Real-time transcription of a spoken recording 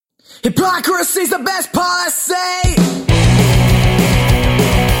Hypocrisy's the best policy.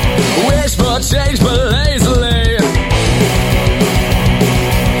 Wish for change but lazily.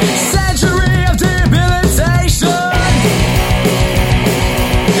 Century of debilitation.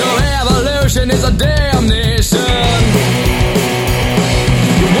 Your evolution is a damnation.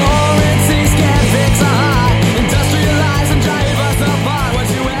 Warranties can't fix a heart. Industrialize and drive us apart. What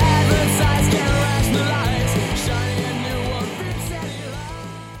you advertise can't rationalize. Shining a new one fits any line.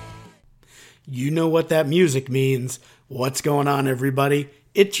 You know what that music means. What's going on, everybody?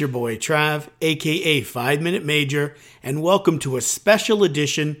 It's your boy Trav, aka 5 Minute Major, and welcome to a special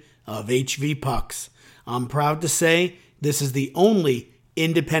edition of HV Pucks. I'm proud to say this is the only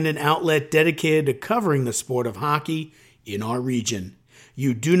independent outlet dedicated to covering the sport of hockey in our region.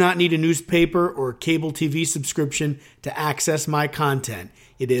 You do not need a newspaper or cable TV subscription to access my content.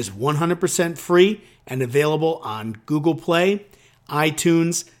 It is 100% free and available on Google Play,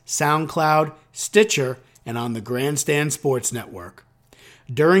 iTunes, SoundCloud, Stitcher, and on the Grandstand Sports Network.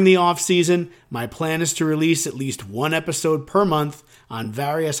 During the off-season, my plan is to release at least one episode per month on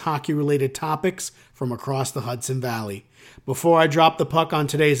various hockey-related topics from across the Hudson Valley. Before I drop the puck on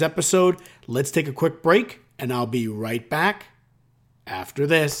today's episode, let's take a quick break, and I'll be right back after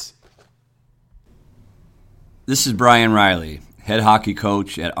this. This is Brian Riley, head hockey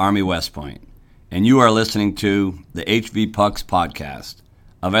coach at Army West Point, and you are listening to the HV Pucks podcast,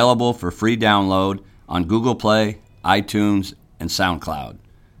 available for free download on Google Play, iTunes, and SoundCloud.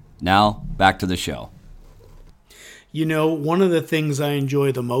 Now, back to the show. You know, one of the things I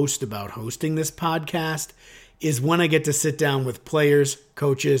enjoy the most about hosting this podcast is when I get to sit down with players,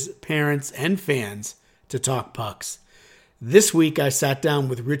 coaches, parents, and fans to talk pucks. This week, I sat down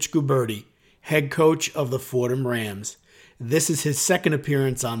with Rich Guberti, head coach of the Fordham Rams. This is his second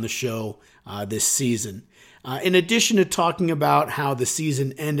appearance on the show this season. In addition to talking about how the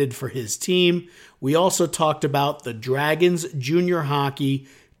season ended for his team, we also talked about the Dragons Junior Hockey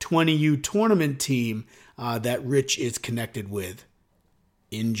 20U tournament team that Rich is connected with.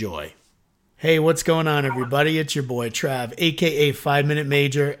 Enjoy. Hey, what's going on, everybody? It's your boy Trav, aka 5 Minute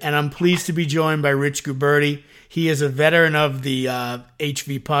Major, and I'm pleased to be joined by Rich Guberti. He is a veteran of the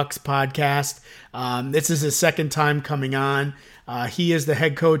HV Pucks podcast. This is his second time coming on. He is the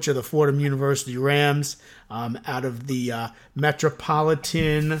head coach of the Fordham University Rams out of the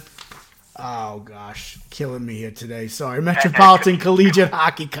Metropolitan... Oh, gosh, killing me here today. Sorry, Metropolitan Collegiate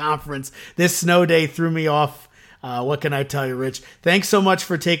Hockey Conference. This snow day threw me off. What can I tell you, Rich? Thanks so much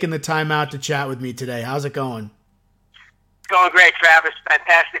for taking the time out to chat with me today. How's it going? It's going great, Travis.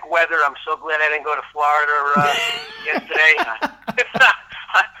 Fantastic weather. I'm so glad I didn't go to Florida yesterday.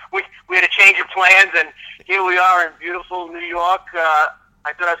 We had a change of plans, and here we are in beautiful New York.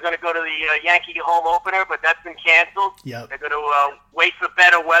 I thought I was going to go to the Yankee home opener, but that's been canceled. Yep. They're going to wait for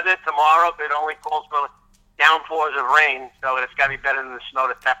better weather tomorrow. It only calls for downpours of rain, so it's got to be better than the snow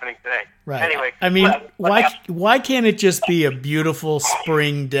that's happening today. Right. Anyway, I mean, why can't it just be a beautiful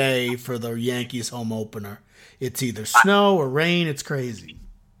spring day for the Yankees home opener? It's either snow or rain. It's crazy.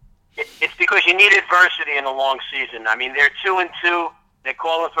 It's because you need adversity in a long season. I mean, they're 2-2. They're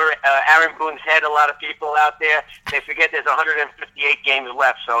calling for Aaron Boone's head, a lot of people out there. They forget there's 158 games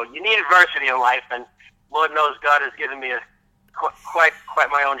left. So you need adversity in life, and Lord knows God has given me quite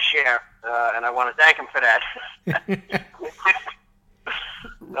my own share, and I want to thank him for that.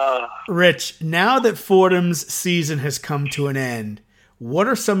 Rich, now that Fordham's season has come to an end, what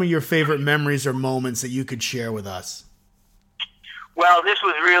are some of your favorite memories or moments that you could share with us? Well, this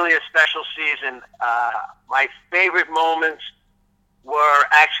was really a special season. My favorite moments were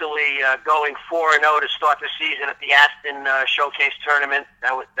actually going 4-0 to start the season at the Aston Showcase Tournament.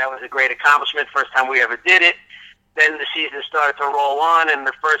 That was a great accomplishment. First time we ever did it. Then the season started to roll on, and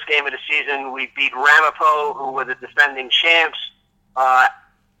the first game of the season we beat Ramapo, who were the defending champs,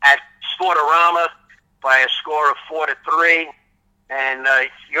 at Sportorama by a score of 4-3. And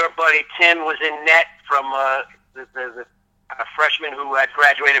your buddy Tim was in net from the a freshman who had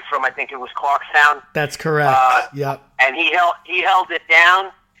graduated from, I think it was Clarkstown. That's correct. Yep. And he held it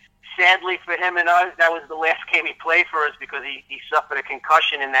down. Sadly for him and us, that was the last game he played for us because he suffered a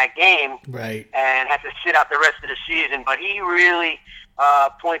concussion in that game. Right. And had to sit out the rest of the season. But he really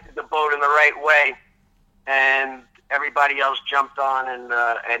pointed the boat in the right way, and everybody else jumped on and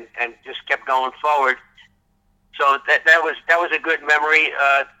just kept going forward. So that was a good memory.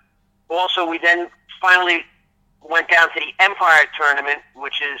 Also, we then finally went down to the Empire Tournament,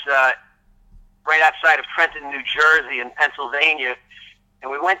 which is right outside of Trenton, New Jersey, in Pennsylvania.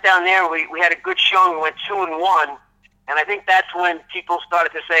 And we went down there. We had a good showing. We went 2-1, and I think that's when people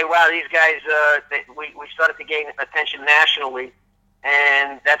started to say, "Wow, these guys." We started to gain attention nationally,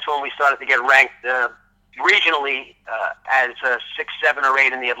 and that's when we started to get ranked regionally as 6, 7, or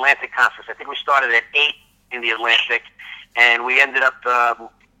 8 in the Atlantic Conference. I think we started at 8 in the Atlantic, and we ended up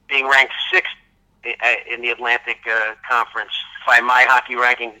being ranked 6th in the Atlantic Conference by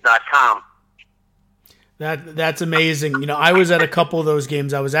MyHockeyRankings.com. That's amazing. You know, I was at a couple of those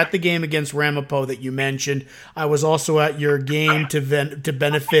games. I was at the game against Ramapo that you mentioned. I was also at your game to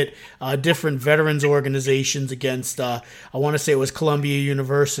benefit different veterans organizations against, I want to say it was Columbia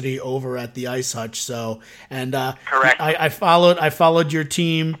University over at the Ice Hutch. So, and correct. I followed your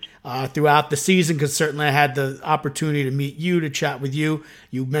team throughout the season because certainly I had the opportunity to meet you, to chat with you.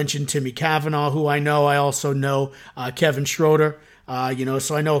 You mentioned Timmy Cavanaugh, who I know. I also know Kevin Schroeder.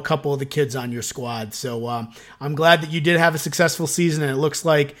 So I know a couple of the kids on your squad. So I'm glad that you did have a successful season, and it looks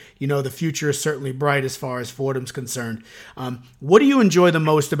like, the future is certainly bright as far as Fordham's concerned. What do you enjoy the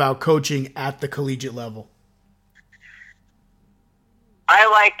most about coaching at the collegiate level? I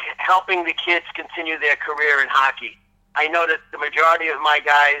like helping the kids continue their career in hockey. I know that the majority of my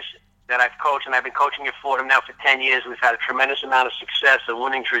guys that I've coached, and I've been coaching at Fordham now for 10 years, we've had a tremendous amount of success, a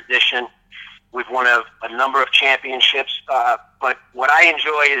winning tradition. We've won a number of championships, but what I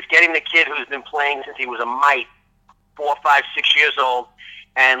enjoy is getting the kid who's been playing since he was a mite, 4, 5, 6 years old,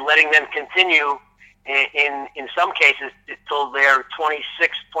 and letting them continue in some cases until they're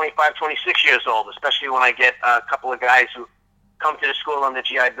 25, 26 years old, especially when I get a couple of guys who come to the school on the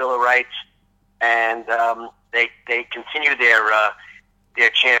GI Bill of Rights, and they continue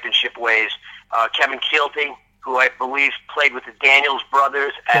their championship ways. Kevin Keelty, who I believe played with the Daniels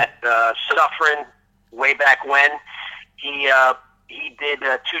brothers at Suffern way back when. He did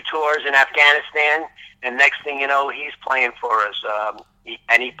 2 tours in Afghanistan, and next thing you know, he's playing for us.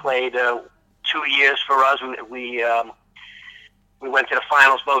 He played 2 years for us. We went to the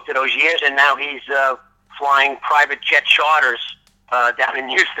finals both of those years, and now he's flying private jet charters down in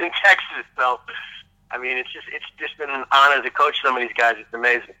Houston, Texas. So, I mean, it's just been an honor to coach some of these guys. It's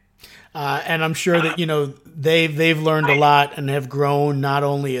amazing. And I'm sure that they've learned a lot and have grown not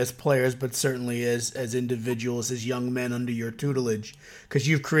only as players but certainly as individuals, as young men under your tutelage, because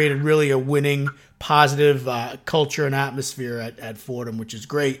you've created really a winning, positive culture and atmosphere at Fordham, which is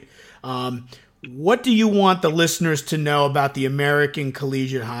great. What do you want the listeners to know about the American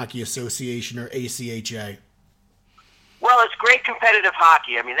Collegiate Hockey Association, or ACHA? Well, it's great competitive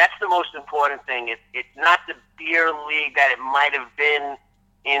hockey. I mean, that's the most important thing. It's not the beer league that it might have been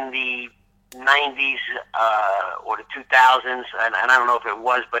in the 90s or the 2000s, and I don't know if it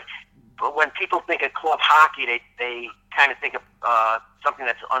was, but when people think of club hockey, they kind of think of something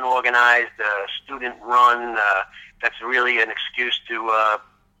that's unorganized, student-run, that's really an excuse to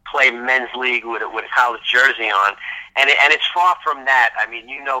play men's league with a college jersey on, and it's far from that. I mean,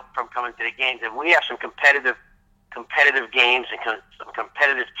 from coming to the games, and we have some competitive games and some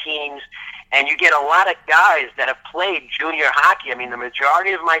competitive teams. And you get a lot of guys that have played junior hockey. I mean, the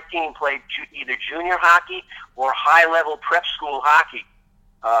majority of my team played either junior hockey or high-level prep school hockey.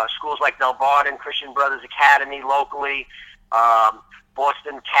 Schools like Delbarton Christian Brothers Academy locally,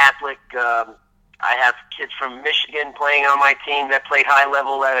 Boston Catholic. I have kids from Michigan playing on my team that played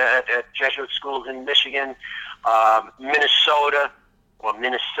high-level at Jesuit schools in Michigan, Minnesota.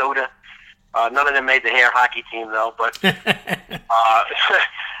 None of them made the hair hockey team, though, but...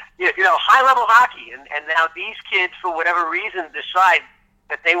 high-level hockey, and now these kids, for whatever reason, decide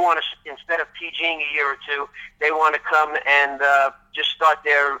that they want to, instead of PGing a year or two, they want to come and just start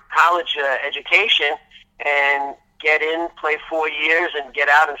their college education and get in, play 4 years, and get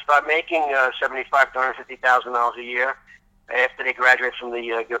out and start making $75,000 to $150,000 a year after they graduate from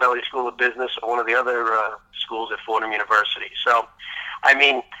the Gabelli School of Business or one of the other schools at Fordham University. So, I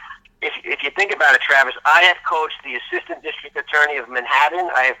mean... If you think about it, Travis, I have coached the Assistant District Attorney of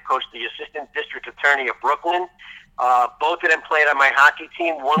Manhattan. I have coached the Assistant District Attorney of Brooklyn. Both of them played on my hockey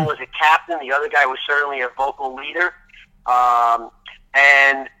team. One was a captain. The other guy was certainly a vocal leader.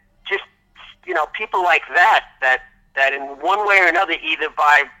 And just, people like that in one way or another, either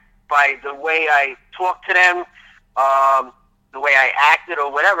by the way I talked to them, the way I acted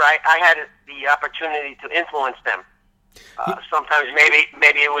or whatever, I had the opportunity to influence them. Sometimes maybe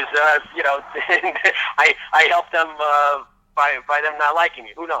it was I helped them by them not liking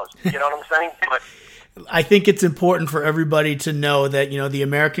me. Who knows? You know what I'm saying? But I think it's important for everybody to know that the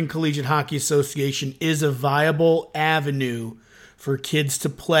American Collegiate Hockey Association is a viable avenue for kids to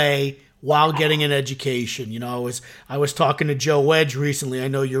play while getting an education. I was talking to Joe Wedge recently. I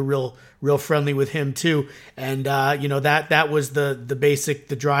know you're real friendly with him too, and that was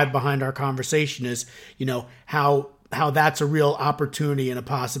the drive behind our conversation is how that's a real opportunity and a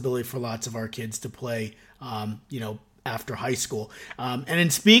possibility for lots of our kids to play, after high school. And in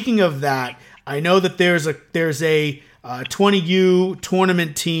speaking of that, I know that there's a 20U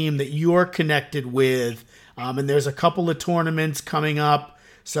tournament team that you're connected with, and there's a couple of tournaments coming up.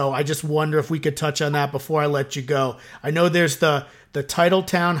 So I just wonder if we could touch on that before I let you go. I know there's the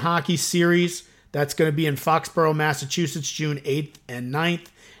Titletown Hockey Series that's going to be in Foxborough, Massachusetts, June 8th and 9th.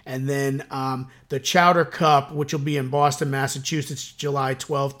 And then the Chowder Cup, which will be in Boston, Massachusetts, July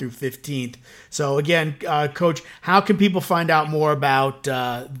 12th through 15th. So again, Coach, how can people find out more about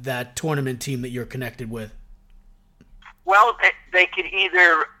that tournament team that you're connected with? Well, they could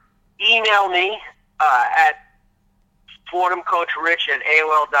either email me at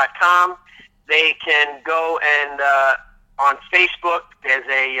FordhamCoachRich@AOL.com. They can go and on Facebook, there's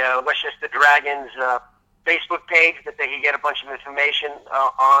a Westchester Dragons Facebook page that they can get a bunch of information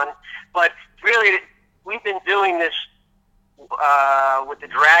on. But really, we've been doing this with the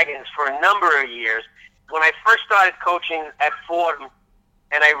Dragons for a number of years. When I first started coaching at Fordham,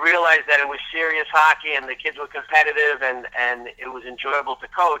 and I realized that it was serious hockey and the kids were competitive and it was enjoyable to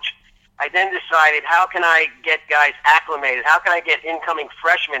coach, I then decided, how can I get guys acclimated? How can I get incoming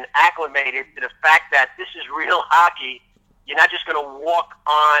freshmen acclimated to the fact that this is real hockey? You're not just going to walk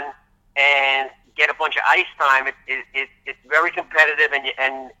on and get a bunch of ice time. It's very competitive,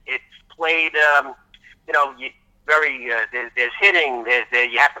 and it's played. There's hitting.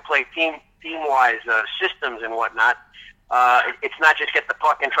 You have to play team-wise systems and whatnot. It's not just get the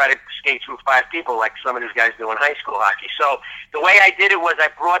puck and try to skate through 5 people like some of these guys do in high school hockey. So the way I did it was I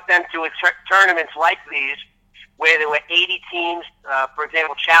brought them to tournaments like these where there were 80 teams. For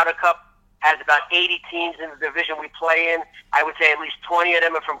example, Chowder Cup has about 80 teams in the division we play in. I would say at least 20 of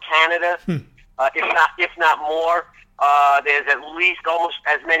them are from Canada, if not more. There's at least almost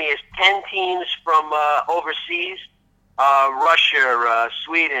as many as 10 teams from overseas, Russia,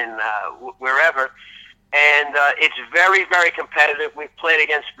 Sweden, wherever. And it's very, very competitive. We've played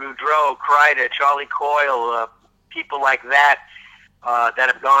against Boudreaux, Kreider, Charlie Coyle, people like that that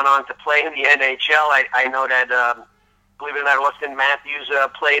have gone on to play in the NHL. I know that, believe it or not, Austin Matthews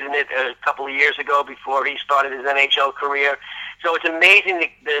played in it a couple of years ago before he started his NHL career. So it's amazing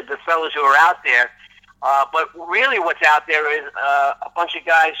the fellas who are out there. But really what's out there is a bunch of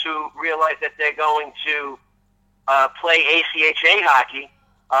guys who realize that they're going to play ACHA hockey.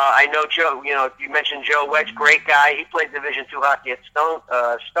 I know Joe, you mentioned Joe Wedge, great guy. He played Division II hockey at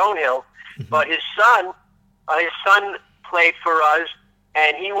Stonehill. Mm-hmm. But his son played for us,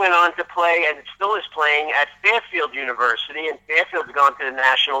 and he went on to play, and still is playing, at Fairfield University. And Fairfield's gone to the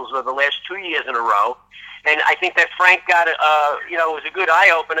Nationals the last 2 years in a row. And I think that Frank got, it was a good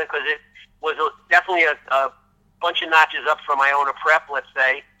eye-opener because it was definitely a bunch of notches up from Iona Prep, let's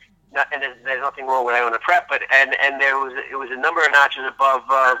say. And there's nothing wrong with Iona Prep, but it was a number of notches above,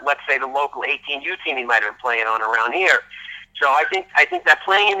 let's say, the local 18U team he might have been playing on around here. So I think that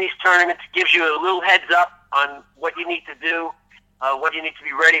playing in these tournaments gives you a little heads up on what you need to do, what you need to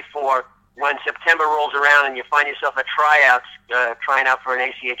be ready for when September rolls around and you find yourself at tryouts, trying out for an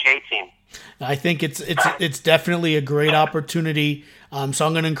ACHA team. I think it's definitely a great opportunity. So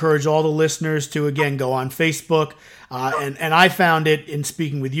I'm going to encourage all the listeners to, again, go on Facebook. And I found it in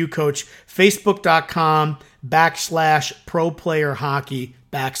speaking with you, Coach, facebook.com/pro-player-hockey/.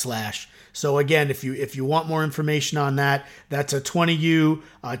 So again, if you want more information on that, that's a 20U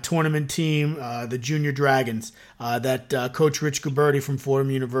tournament team, the Junior Dragons, that Coach Rich Guberti from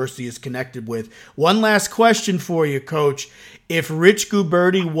Fordham University is connected with. One last question for you, Coach. If Rich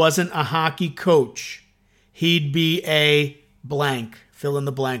Guberti wasn't a hockey coach, he'd be a blank. Fill in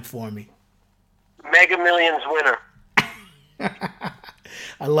the blank for me. Mega Millions winner.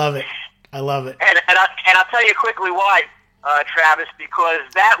 I love it. And I'll tell you quickly why, Travis, because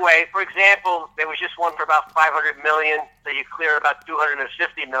that way, for example, there was just one for about $500 million, so you clear about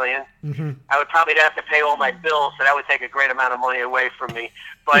 $250 million. Mm-hmm. I would probably have to pay all my bills, so that would take a great amount of money away from me.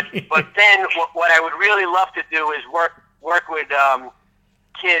 But then what I would really love to do is work with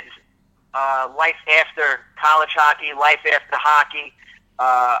kids, life after college hockey, life after hockey.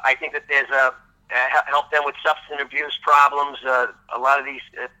 I think that there's help them with substance abuse problems. A lot of these,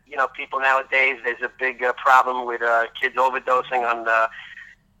 people nowadays, there's a big problem with kids overdosing on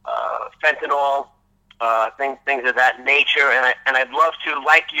fentanyl, things of that nature. And I'd love to,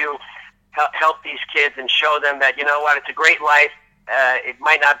 like you, help these kids and show them that, you know what, it's a great life. It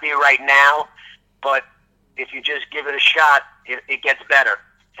might not be right now, but if you just give it a shot, it gets better.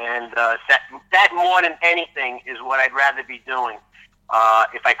 And that more than anything is what I'd rather be doing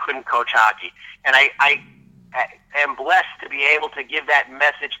if I couldn't coach hockey. And I am blessed to be able to give that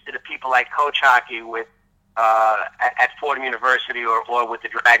message to the people I coach hockey with at Fordham University or with the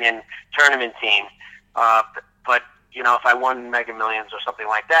Dragon tournament team. But if I won Mega Millions or something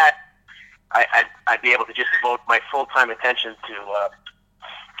like that, I'd be able to just devote my full-time attention to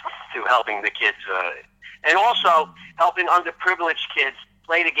helping the kids, and also helping underprivileged kids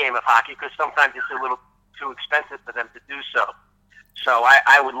play the game of hockey, because sometimes it's a little too expensive for them to do so. So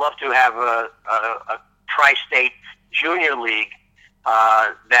I would love to have a tri-state junior league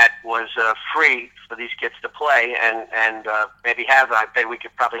that was free for these kids to play, and maybe have. I bet we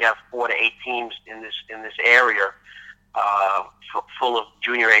could probably have 4 to 8 teams in this area, full of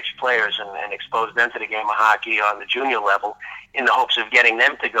junior age players, and expose them to the game of hockey on the junior level, in the hopes of getting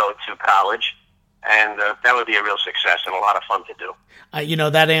them to go to college, and that would be a real success and a lot of fun to do.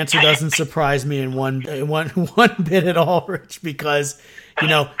 That answer doesn't surprise me in one bit at all, Rich, because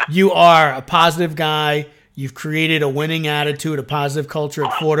you are a positive guy. You've created a winning attitude, a positive culture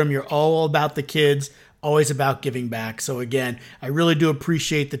at Fordham. You're all about the kids, always about giving back. So again, I really do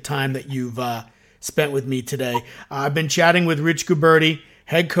appreciate the time that you've spent with me today. I've been chatting with Rich Guberti,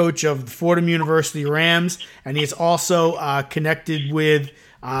 head coach of the Fordham University Rams, and he's also connected with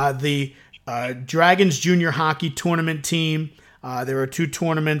the Dragons Junior Hockey Tournament team. There are 2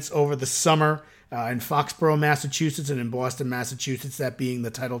 tournaments over the summer in Foxborough, Massachusetts, and in Boston, Massachusetts, that being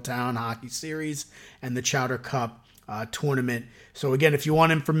the Titletown Hockey Series and the Chowder Cup tournament. So again, if you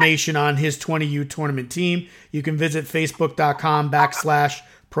want information on his 20U tournament team, you can visit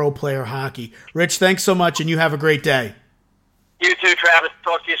facebook.com/Pro Player Hockey. Rich, thanks so much, and you have a great day. You too, Travis.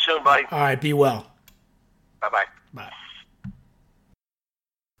 Talk to you soon, buddy. All right, be well. Bye-bye. Bye.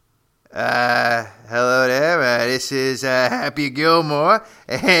 Hello there. This is Happy Gilmore,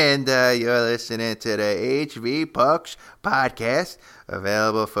 and you're listening to the HV Pucks podcast,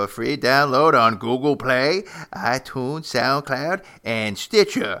 available for free download on Google Play, iTunes, SoundCloud, and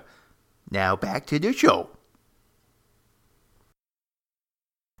Stitcher. Now back to the show.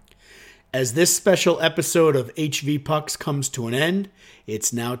 As this special episode of HV Pucks comes to an end,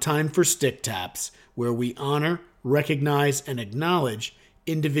 it's now time for Stick Taps, where we honor, recognize, and acknowledge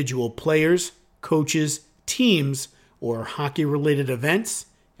individual players, coaches, teams, or hockey-related events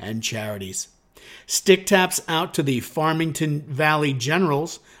and charities. Stick taps out to the Farmington Valley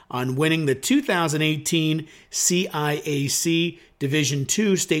Generals on winning the 2018 CIAC Division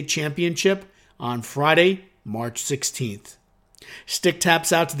II State Championship on Friday, March 16th. Stick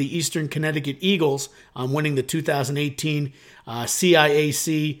taps out to the Eastern Connecticut Eagles on winning the 2018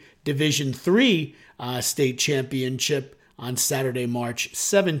 CIAC Division III State Championship on Saturday, March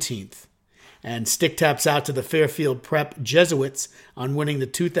 17th. And stick taps out to the Fairfield Prep Jesuits on winning the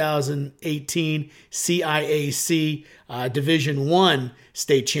 2018 CIAC Division I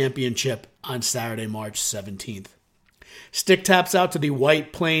State Championship on Saturday, March 17th. Stick taps out to the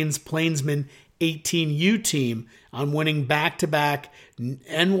White Plains Plainsmen 18U team on winning back-to-back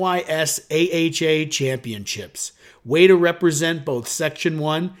NYSAHA championships. Way to represent both Section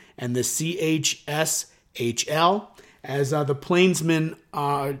 1 and the CHSHL, as the Plainsmen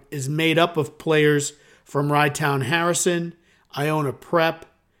is made up of players from Rytown Harrison, Iona Prep,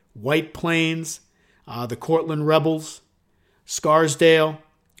 White Plains, the Cortland Rebels, Scarsdale,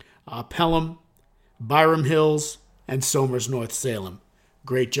 Pelham, Byram Hills, and Somers North Salem.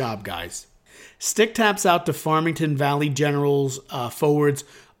 Great job, guys. Stick taps out to Farmington Valley Generals forwards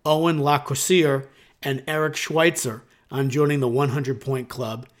Owen Lacossiere and Eric Schweitzer on joining the 100-point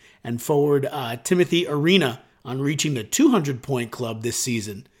club, and forward Timothy Arena on reaching the 200-point club this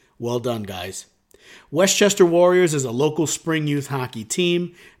season. Well done, guys. Westchester Warriors is a local spring youth hockey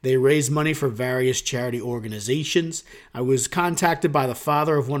team. They raise money for various charity organizations. I was contacted by the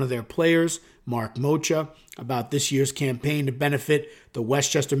father of one of their players, Mark Mocha, about this year's campaign to benefit the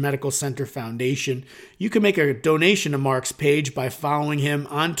Westchester Medical Center Foundation. You can make a donation to Mark's page by following him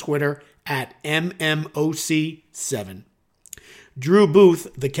on Twitter at MMOC7. Drew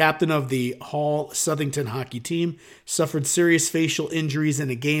Booth, the captain of the Hall Southington hockey team, suffered serious facial injuries in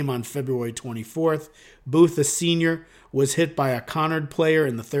a game on February 24th. Booth, a senior, was hit by a Conard player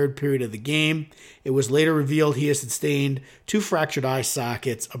in the third period of the game. It was later revealed he has sustained 2 fractured eye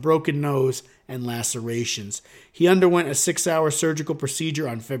sockets, a broken nose, and lacerations. He underwent a 6-hour surgical procedure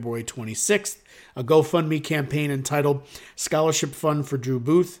on February 26th. A GoFundMe campaign entitled Scholarship Fund for Drew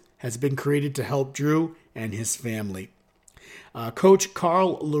Booth has been created to help Drew and his family. Coach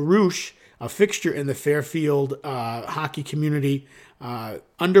Carl LaRouche, a fixture in the Fairfield hockey community,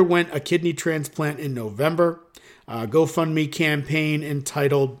 underwent a kidney transplant in November. A GoFundMe campaign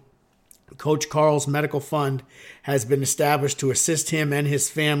entitled Coach Carl's Medical Fund has been established to assist him and his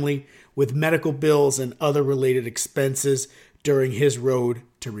family with medical bills and other related expenses during his road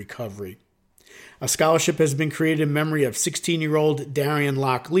to recovery. A scholarship has been created in memory of 16-year-old Darian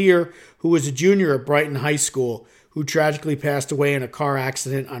Locklear, who was a junior at Brighton High School, who tragically passed away in a car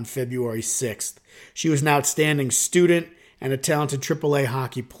accident on February 6th. She was an outstanding student and a talented AAA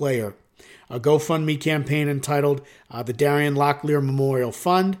hockey player. A GoFundMe campaign entitled the Darian Locklear Memorial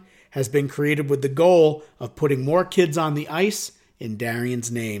Fund has been created with the goal of putting more kids on the ice in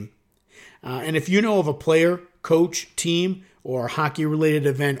Darian's name. And if you know of a player, coach, team, or hockey-related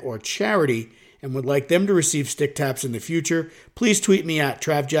event or charity and would like them to receive stick taps in the future, please tweet me at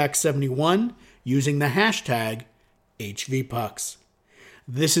TravJack71 using the hashtag HVPucks.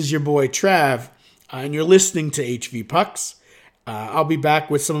 This is your boy Trav, and you're listening to HVPucks. I'll be back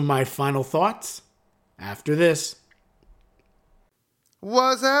with some of my final thoughts after this.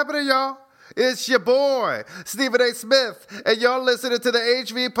 What's happening, y'all? It's your boy, Stephen A. Smith, and y'all listening to the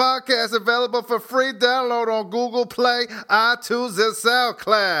HV Podcast, available for free download on Google Play, iTunes, and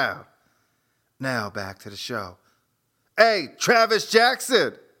SoundCloud. Now back to the show. Hey, Travis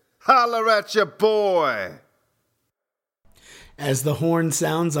Jackson, holler at your boy. As the horn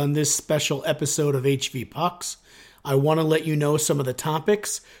sounds on this special episode of HV Pucks, I want to let you know some of the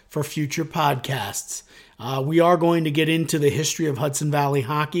topics for future podcasts. We are going to get into the history of Hudson Valley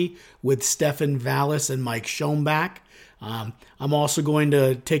hockey with Stefan Vallis and Mike Schoenbach. I'm also going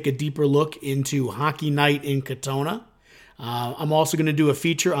to take a deeper look into Hockey Night in Katona. I'm also going to do a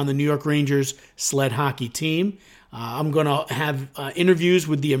feature on the New York Rangers sled hockey team. I'm going to have interviews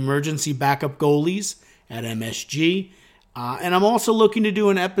with the emergency backup goalies at MSG. And I'm also looking to do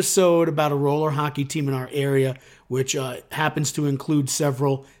an episode about a roller hockey team in our area, which happens to include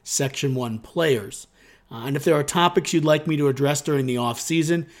several Section 1 players. And if there are topics you'd like me to address during the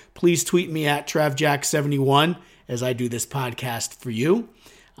off-season, please tweet me at TravJack71 as I do this podcast for you.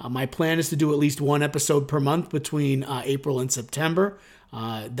 My plan is to do at least one episode per month between April and September,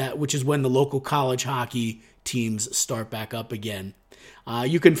 which is when the local college hockey teams start back up again.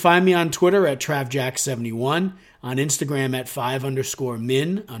 You can find me on Twitter at TravJack71, on Instagram at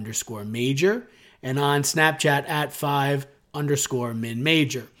 5_min_major, and on Snapchat at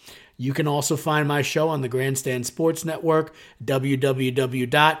 5_min_major. You can also find my show on the Grandstand Sports Network,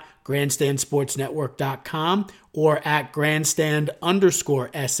 www.grandstandsportsnetwork.com, or at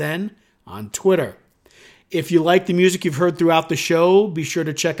grandstand_SN on Twitter. If you like the music you've heard throughout the show, be sure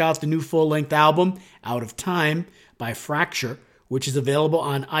to check out the new full-length album, Out of Time, by Fracture, which is available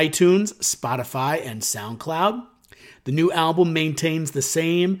on iTunes, Spotify, and SoundCloud. The new album maintains the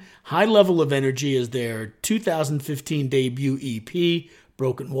same high level of energy as their 2015 debut EP,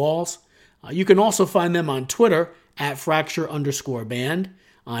 Broken Walls. You can also find them on Twitter at Fracture_band,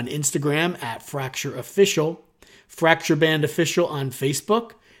 on Instagram at Fracture Official, Fracture Band Official on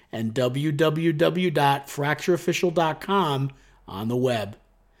Facebook, and www.fractureofficial.com on the web.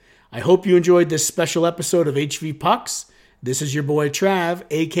 I hope you enjoyed this special episode of HV Pucks. This is your boy Trav,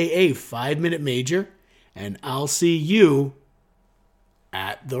 aka 5 Minute Major, and I'll see you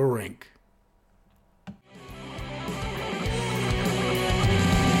at the rink.